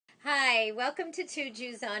Hi, welcome to Two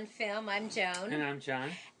Jews on Film. I'm Joan. And I'm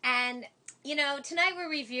John. And, tonight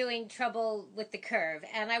we're reviewing Trouble with the Curve.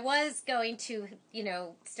 And I was going to,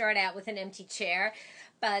 start out with an empty chair,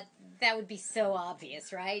 but that would be so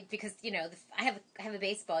obvious, right? Because, I have a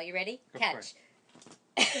baseball. You ready? Catch.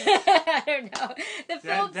 I don't know.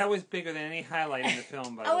 That was bigger than any highlight in the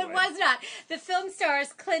film, by the way. Oh, it was not. The film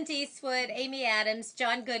stars Clint Eastwood, Amy Adams,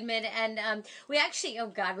 John Goodman, and we actually,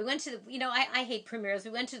 we went to the, I hate premieres.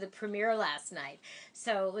 We went to the premiere last night.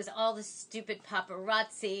 So it was all the stupid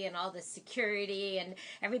paparazzi and all the security, and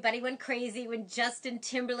everybody went crazy when Justin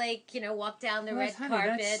Timberlake, walked down the red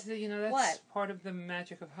carpet. That's part of the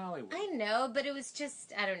magic of Hollywood. I know, but it was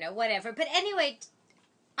just, I don't know, whatever. But anyway,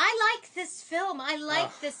 I like this film. I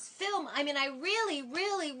mean, I really,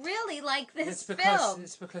 really, really like this film.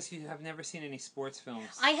 It's because you have never seen any sports films.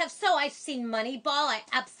 I've seen Moneyball. I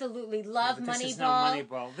absolutely love Moneyball. This is not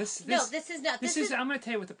Moneyball. This is not. I'm going to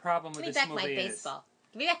tell you what the problem with this movie is.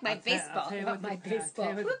 Give me back my baseball. I'll tell you what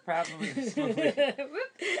the problem with this movie is.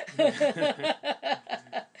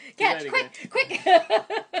 Catch, quick.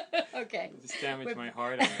 Okay. Just damaged my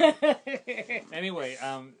heart. Anyway,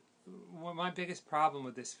 my biggest problem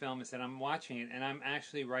with this film is that I'm watching it and I'm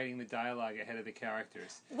actually writing the dialogue ahead of the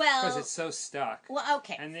characters. Well, because it's so stock. Well,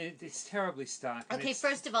 okay. And it's terribly stock. Okay,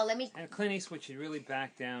 first of all, let me... And Clint Eastwood should really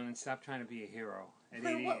back down and stop trying to be a hero at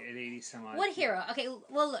 80 some odd. What hero? Okay,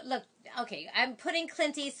 well, look, okay, I'm putting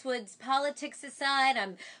Clint Eastwood's politics aside.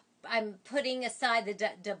 I'm putting aside the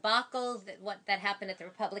debacle that happened at the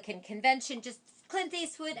Republican convention. Just Clint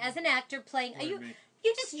Eastwood as an actor playing...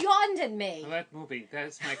 You just yawned at me. Well, that movie,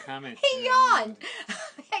 that's my comment. He yawned.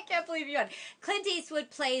 I can't believe you yawned. Clint Eastwood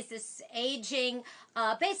plays this aging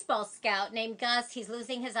baseball scout named Gus. He's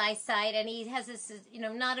losing his eyesight, and he has this,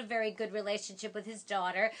 not a very good relationship with his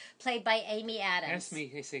daughter, played by Amy Adams. Ask me,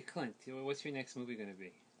 they say, Clint, what's your next movie going to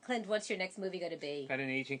be? Clint, what's your next movie going to be? About an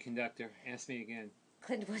aging conductor. Ask me again.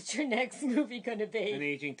 Clint, what's your next movie going to be? An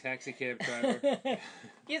aging taxi cab driver.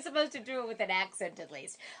 You're supposed to do it with an accent, at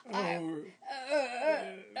least. I'm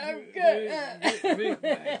good.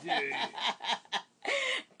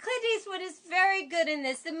 Clint Eastwood is very good in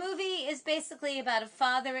this. The movie is basically about a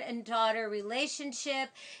father and daughter relationship.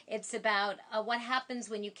 It's about what happens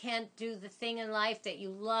when you can't do the thing in life that you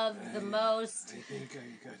love the most. I think I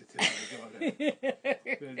got to tell my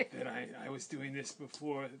daughter that I was doing this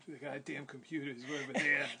before the goddamn computers were over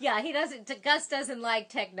there. Yeah, Gus doesn't like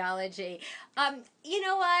technology. You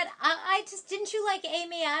know what? I just, didn't you like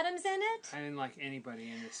Amy Adams in it? I didn't like anybody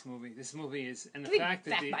in this movie. This movie is, and the Give me fact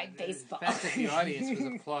back that my baseball. The fact that the audience was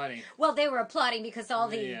applauding. Well, they were applauding because all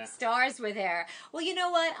the stars were there. Well, you know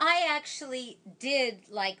what? I actually did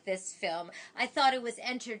like this film. I thought it was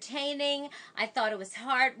entertaining. I thought it was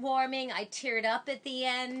heartwarming. I teared up at the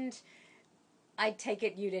end. I take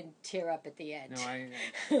it you didn't tear up at the end. No, I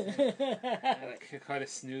caught a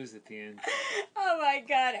snooze at the end. Oh, my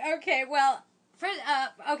God. Okay, well,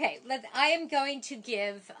 I am going to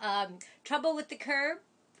give Trouble with the Curve.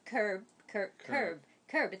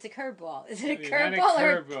 It's a curveball. Is it a curveball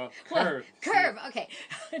or curve? Curve. Okay.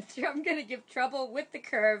 I'm going to give Trouble with the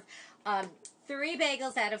Curve 3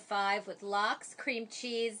 bagels out of 5 with lox, cream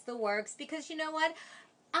cheese, the works. Because you know what?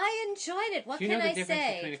 I enjoyed it. What can I say? Do you know the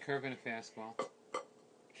difference between a curve and a fastball?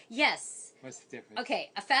 Yes. What's the difference?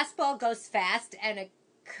 Okay. A fastball goes fast, and a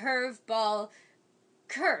curveball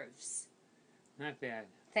curves. Not bad.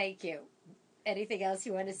 Thank you. Anything else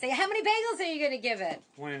you want to say? How many bagels are you going to give it?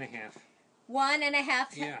 1.5.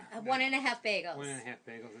 1.5? Yeah. 1.5 bagels. 1.5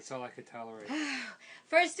 bagels. That's all I could tolerate.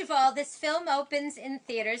 First of all, this film opens in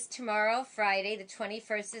theaters tomorrow, Friday, the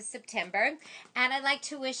 21st of September. And I'd like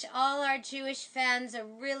to wish all our Jewish fans a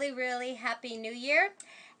really, really happy New Year.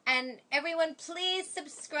 And everyone, please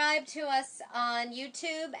subscribe to us on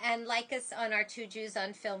YouTube and like us on our Two Jews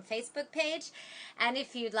on Film Facebook page. And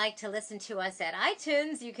if you'd like to listen to us at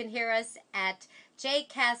iTunes, you can hear us at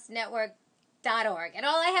jcastnetwork.org. And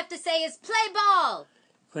all I have to say is play ball!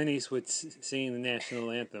 Clint Eastwood singing the national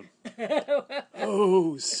anthem.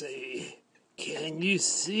 Oh, say, can you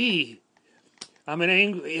see? I'm an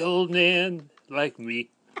angry old man like me.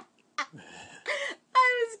 That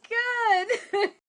was good.